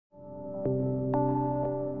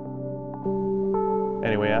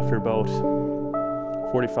Anyway, after about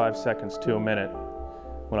 45 seconds to a minute,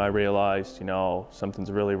 when I realized, something's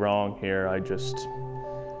really wrong here, I just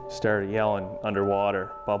started yelling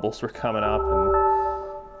underwater. Bubbles were coming up,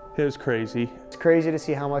 and it was crazy. It's crazy to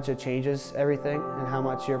see how much it changes everything and how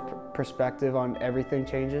much your perspective on everything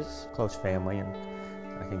changes. Close family, and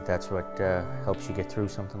I think that's what helps you get through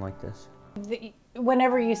something like this.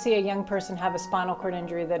 Whenever you see a young person have a spinal cord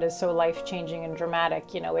injury that is so life-changing and dramatic,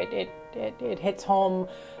 it hits home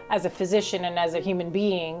as a physician and as a human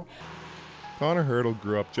being. Connor Hirtle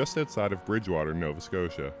grew up just outside of Bridgewater, Nova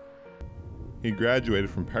Scotia. He graduated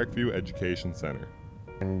from Parkview Education Centre.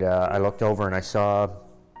 And I looked over and I saw,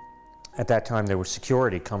 at that time there was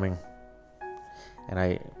security coming, and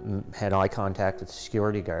I had eye contact with the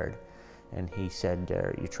security guard, and he said,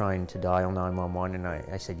 "Are you trying to dial 911?" And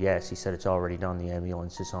I said, "Yes." He said, "It's already done, the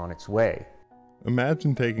ambulance is on its way."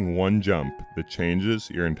 Imagine taking one jump that changes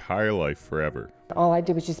your entire life forever. All I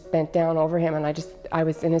did was just bent down over him, and I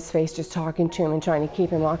was in his face just talking to him and trying to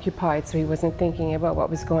keep him occupied so he wasn't thinking about what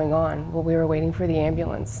was going on while we were waiting for the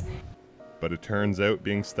ambulance. But it turns out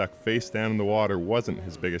being stuck face down in the water wasn't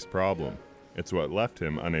his biggest problem. It's what left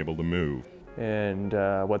him unable to move. And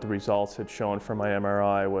what the results had shown from my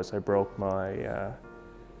MRI was I broke my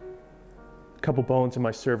couple bones in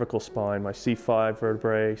my cervical spine, my C5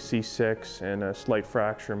 vertebrae, C6, and a slight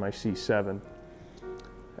fracture in my C7.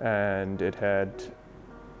 And it had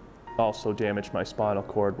also damaged my spinal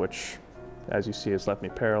cord, which, as you see, has left me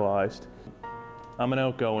paralyzed. I'm an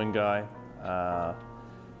outgoing guy,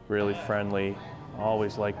 really friendly,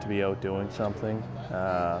 always like to be out doing something.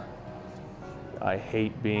 I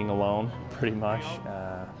hate being alone, pretty much.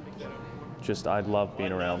 I love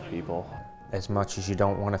being around people. As much as you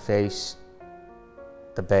don't want to face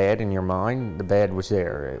the bad in your mind, the bad was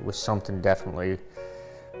there. It was something definitely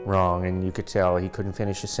wrong, and you could tell he couldn't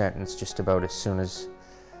finish a sentence just about as soon as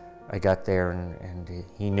I got there, and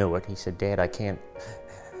he knew it. He said, "Dad, I can't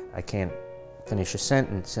finish a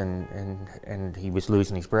sentence," and he was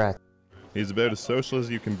losing his breath. He's about as social as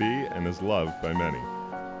you can be and is loved by many.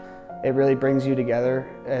 It really brings you together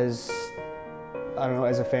as,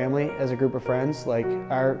 as a family, as a group of friends. Like,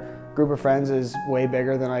 our group of friends is way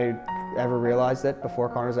bigger than I ever realized it before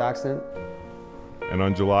Connor's accident. And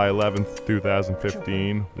on July 11th,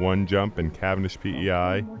 2015, one jump in Cavendish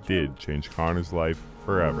PEI did change Connor's life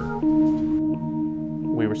forever.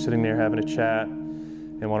 We were sitting there having a chat,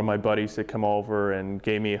 and one of my buddies had come over and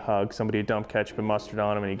gave me a hug. Somebody had dumped ketchup and mustard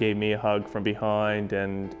on him, and he gave me a hug from behind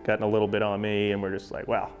and gotten a little bit on me, and we're just like,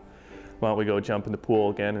 wow, why don't we go jump in the pool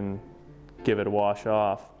again and give it a wash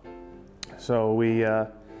off? So we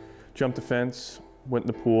jumped the fence, went in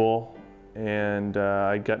the pool, and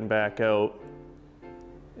I'd gotten back out,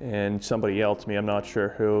 and somebody yelled to me, I'm not sure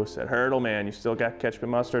who, said, "Hirtle, man, you still got ketchup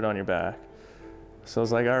and mustard on your back." So I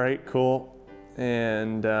was like, all right, cool.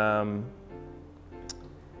 And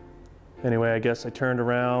anyway, I guess I turned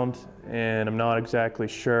around, and I'm not exactly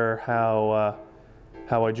sure how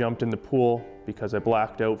I jumped in the pool because I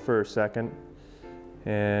blacked out for a second.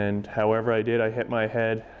 And however I did, I hit my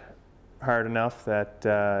head hard enough that,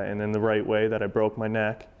 and in the right way, that I broke my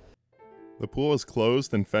neck. The pool was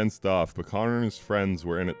closed and fenced off, but Connor and his friends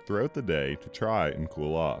were in it throughout the day to try and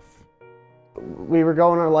cool off. We were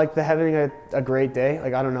going on having a great day.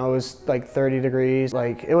 It was like 30 degrees.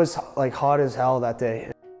 It was hot as hell that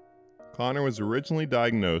day. Connor was originally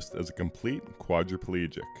diagnosed as a complete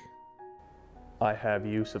quadriplegic. I have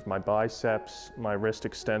use of my biceps, my wrist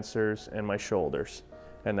extensors, and my shoulders,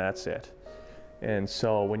 and that's it. And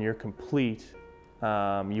so when you're complete,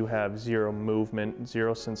 you have zero movement,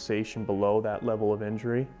 zero sensation below that level of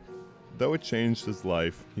injury. Though it changed his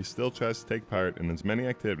life, he still tries to take part in as many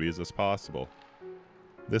activities as possible.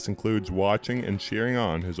 This includes watching and cheering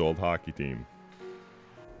on his old hockey team.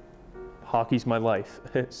 Hockey's my life,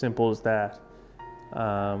 simple as that.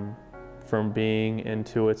 From being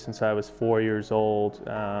into it since I was 4 years old,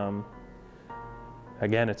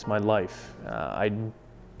 again, it's my life. I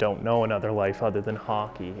don't know another life other than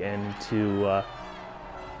hockey, and to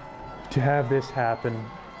have this happen,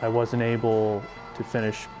 I wasn't able to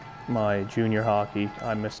finish my junior hockey.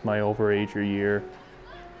 I missed my overager year,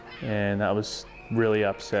 and that was really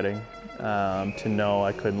upsetting to know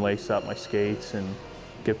I couldn't lace up my skates and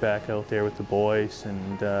get back out there with the boys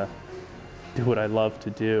and do what I love to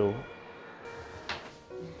do.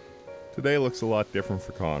 Today looks a lot different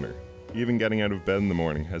for Connor. Even getting out of bed in the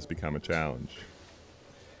morning has become a challenge.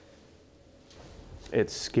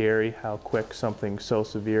 It's scary how quick something so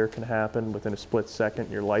severe can happen. Within a split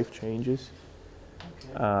second, your life changes.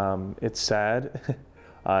 Okay. It's sad.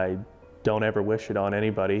 I don't ever wish it on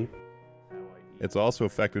anybody. It's also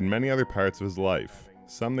affected many other parts of his life.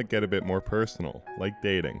 some that get a bit more personal, like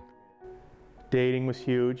dating. Dating was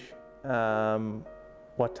huge.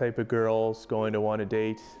 What type of girl's going to want to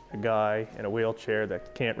date a guy in a wheelchair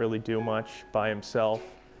that can't really do much by himself?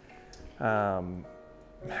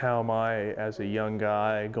 How am I, as a young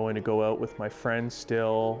guy, going to go out with my friends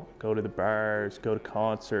still, go to the bars, go to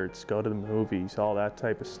concerts, go to the movies, all that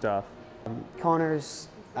type of stuff? Connor's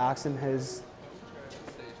accident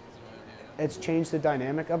it's changed the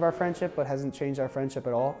dynamic of our friendship, but hasn't changed our friendship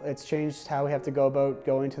at all. It's changed how we have to go about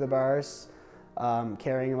going to the bars,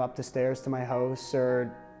 carrying him up the stairs to my house,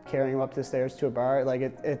 or carrying him up the stairs to a bar. Like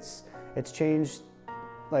it's changed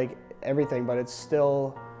like everything, but it's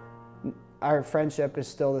still, our friendship is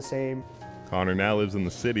still the same. Connor now lives in the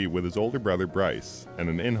city with his older brother Bryce and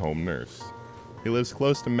an in-home nurse. He lives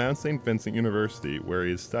close to Mount St. Vincent University, where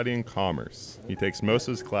he is studying commerce. He takes most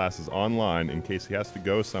of his classes online in case he has to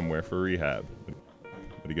go somewhere for rehab,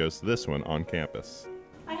 but he goes to this one on campus.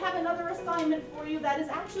 I have another assignment for you that is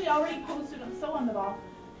actually already posted. I'm so on the ball.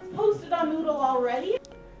 It's posted on Moodle already.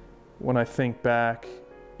 When I think back,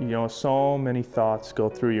 you know, so many thoughts go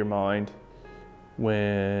through your mind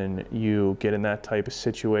when you get in that type of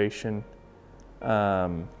situation.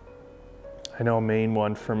 I know a main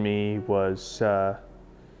one for me was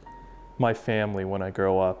my family when I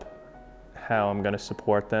grow up, how I'm going to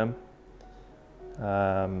support them,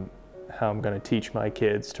 how I'm going to teach my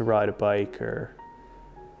kids to ride a bike or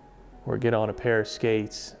get on a pair of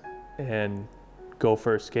skates and go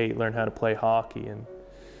for a skate, learn how to play hockey, and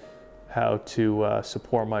how to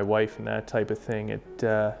support my wife and that type of thing.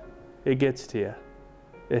 It gets to you.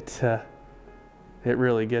 It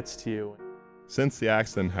really gets to you. Since the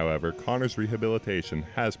accident, however, Connor's rehabilitation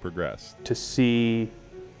has progressed. To see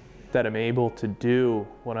that I'm able to do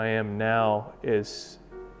what I am now it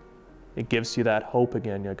gives you that hope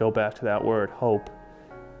again. You go back to that word, hope,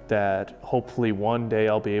 that hopefully one day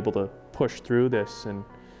I'll be able to push through this and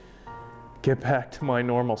get back to my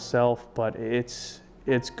normal self. But it's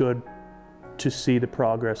good to see the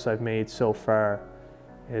progress I've made so far.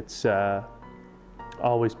 It's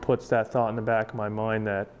always puts that thought in the back of my mind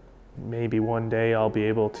that maybe one day I'll be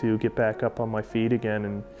able to get back up on my feet again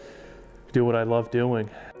and do what I love doing.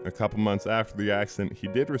 A couple months after the accident, he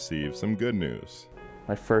did receive some good news.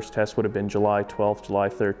 My first test would have been July 12th, July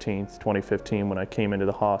 13th, 2015 when I came into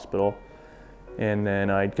the hospital. And then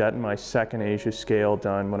I'd gotten my second Asia scale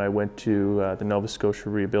done when I went to the Nova Scotia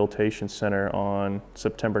Rehabilitation Center on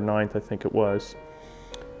September 9th, I think it was.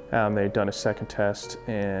 They'd done a second test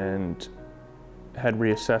and had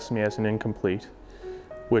reassessed me as an incomplete,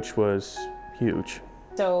 which was huge.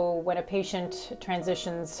 So when a patient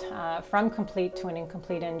transitions from complete to an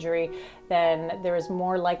incomplete injury, then there is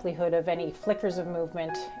more likelihood of any flickers of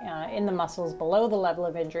movement in the muscles below the level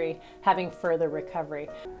of injury having further recovery.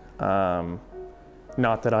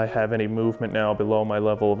 Not that I have any movement now below my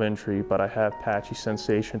level of injury, but I have patchy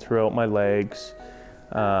sensation throughout my legs.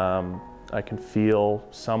 I can feel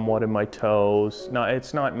somewhat in my toes. No,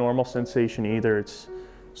 it's not normal sensation either. It's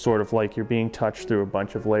sort of like you're being touched through a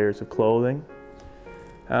bunch of layers of clothing.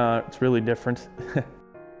 It's really different.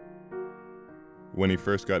 When he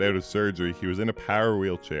first got out of surgery, he was in a power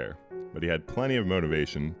wheelchair, but he had plenty of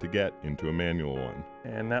motivation to get into a manual one.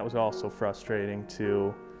 And that was also frustrating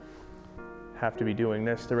to have to be doing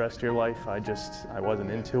this the rest of your life. I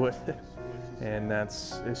wasn't into it. And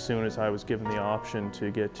that's, as soon as I was given the option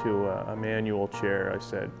to get to a manual chair, I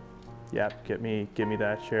said, yep, give me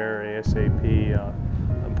that chair ASAP.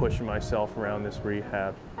 I'm pushing myself around this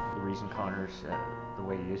rehab. The reason Connor's the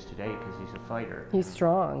way he is today because he's a fighter. He's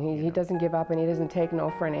strong. He doesn't give up and he doesn't take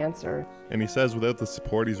no for an answer. And he says without the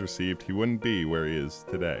support he's received, he wouldn't be where he is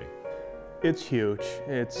today. It's huge.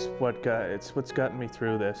 It's what's gotten me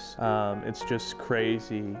through this. It's just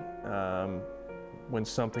crazy when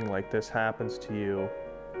something like this happens to you,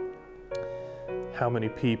 how many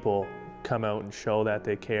people come out and show that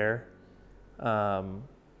they care.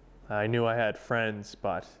 I knew I had friends,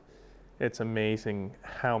 but it's amazing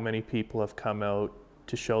how many people have come out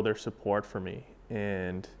to show their support for me.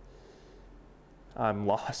 And I'm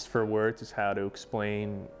lost for words as how to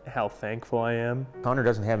explain how thankful I am. Connor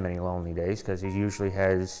doesn't have many lonely days because he usually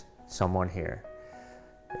has someone here.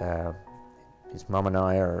 His mom and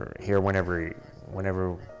I are here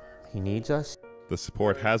whenever he needs us. The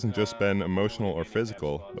support hasn't just been emotional or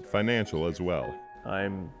physical, but financial as well.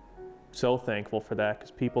 I'm so thankful for that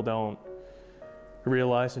because people don't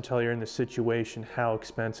realize until you're in this situation how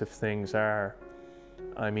expensive things are.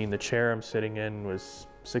 I mean, the chair I'm sitting in was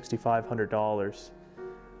 $6,500.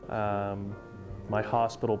 My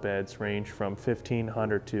hospital beds range from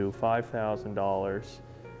 $1,500 to $5,000.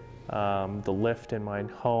 the lift in my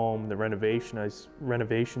home, the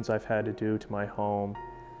renovations I've had to do to my home,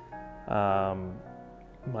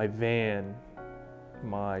 my van,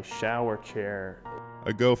 my shower chair.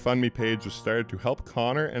 A GoFundMe page was started to help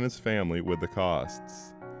Connor and his family with the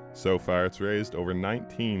costs. So far, it's raised over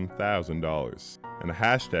 $19,000, and a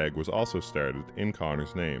hashtag was also started in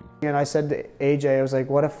Connor's name. And I said to AJ, I was like,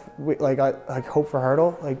 "What if we like hope for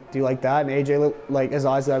Hirtle? Like, do you like that?" And AJ, like his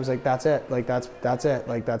eyes, I was like, "That's it. Like that's it.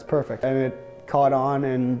 Like that's perfect." And it caught on,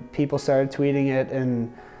 and people started tweeting it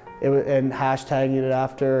and hashtagging it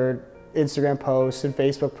after Instagram posts and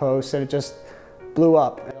Facebook posts, and it just blew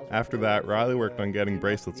up. After that, Riley worked on getting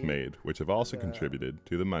bracelets made, which have also contributed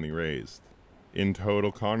to the money raised. In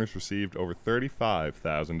total, Connor's received over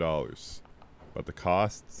 $35,000, but the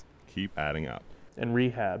costs keep adding up. And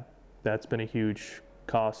rehab, that's been a huge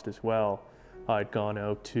cost as well. I'd gone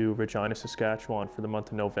out to Regina, Saskatchewan for the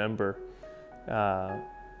month of November,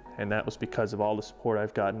 and that was because of all the support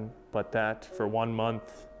I've gotten, but that for 1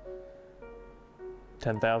 month,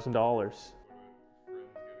 $10,000.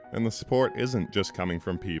 And the support isn't just coming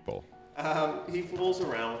from people. He fools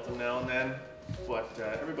around with them now and then, but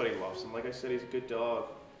everybody loves him. Like I said, he's a good dog.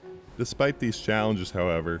 Despite these challenges,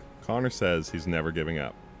 however, Connor says he's never giving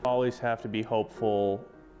up. Always have to be hopeful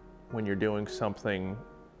when you're doing something,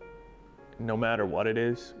 no matter what it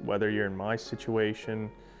is, whether you're in my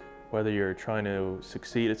situation, whether you're trying to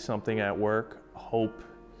succeed at something at work. Hope.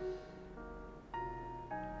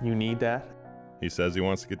 You need that. He says he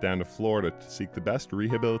wants to get down to Florida to seek the best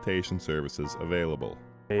rehabilitation services available.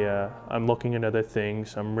 I'm looking at other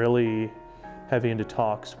things. I'm really heavy into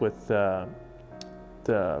talks with the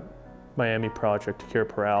Miami project to cure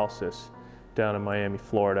paralysis down in Miami,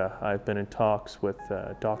 Florida. I've been in talks with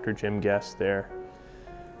Dr. Jim Guest there,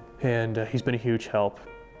 and he's been a huge help.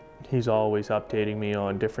 He's always updating me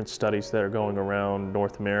on different studies that are going around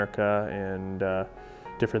North America and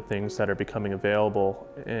different things that are becoming available.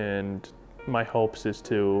 And my hopes is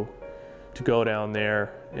to go down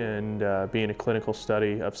there and be in a clinical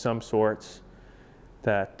study of some sorts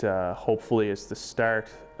that hopefully is the start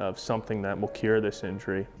of something that will cure this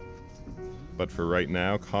injury. But for right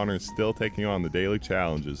now, Connor's still taking on the daily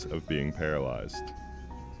challenges of being paralyzed.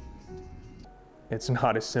 It's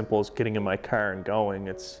not as simple as getting in my car and going.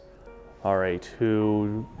 It's, all right,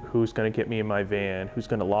 who's going to get me in my van? Who's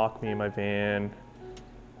going to lock me in my van?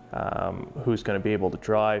 Who's going to be able to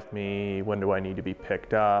drive me? When do I need to be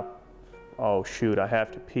picked up? Oh shoot, I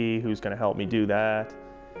have to pee. Who's going to help me do that?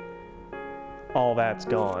 All that's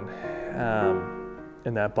gone,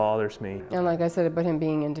 and that bothers me. And like I said about him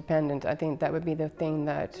being independent, I think that would be the thing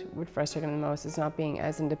that would frustrate him the most, is not being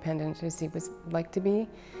as independent as he would like to be.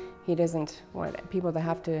 He doesn't want people to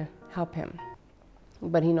have to help him,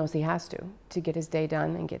 but he knows he has to get his day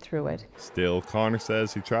done and get through it. Still, Connor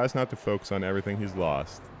says he tries not to focus on everything he's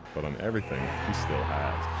lost, but on everything he still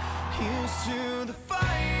has.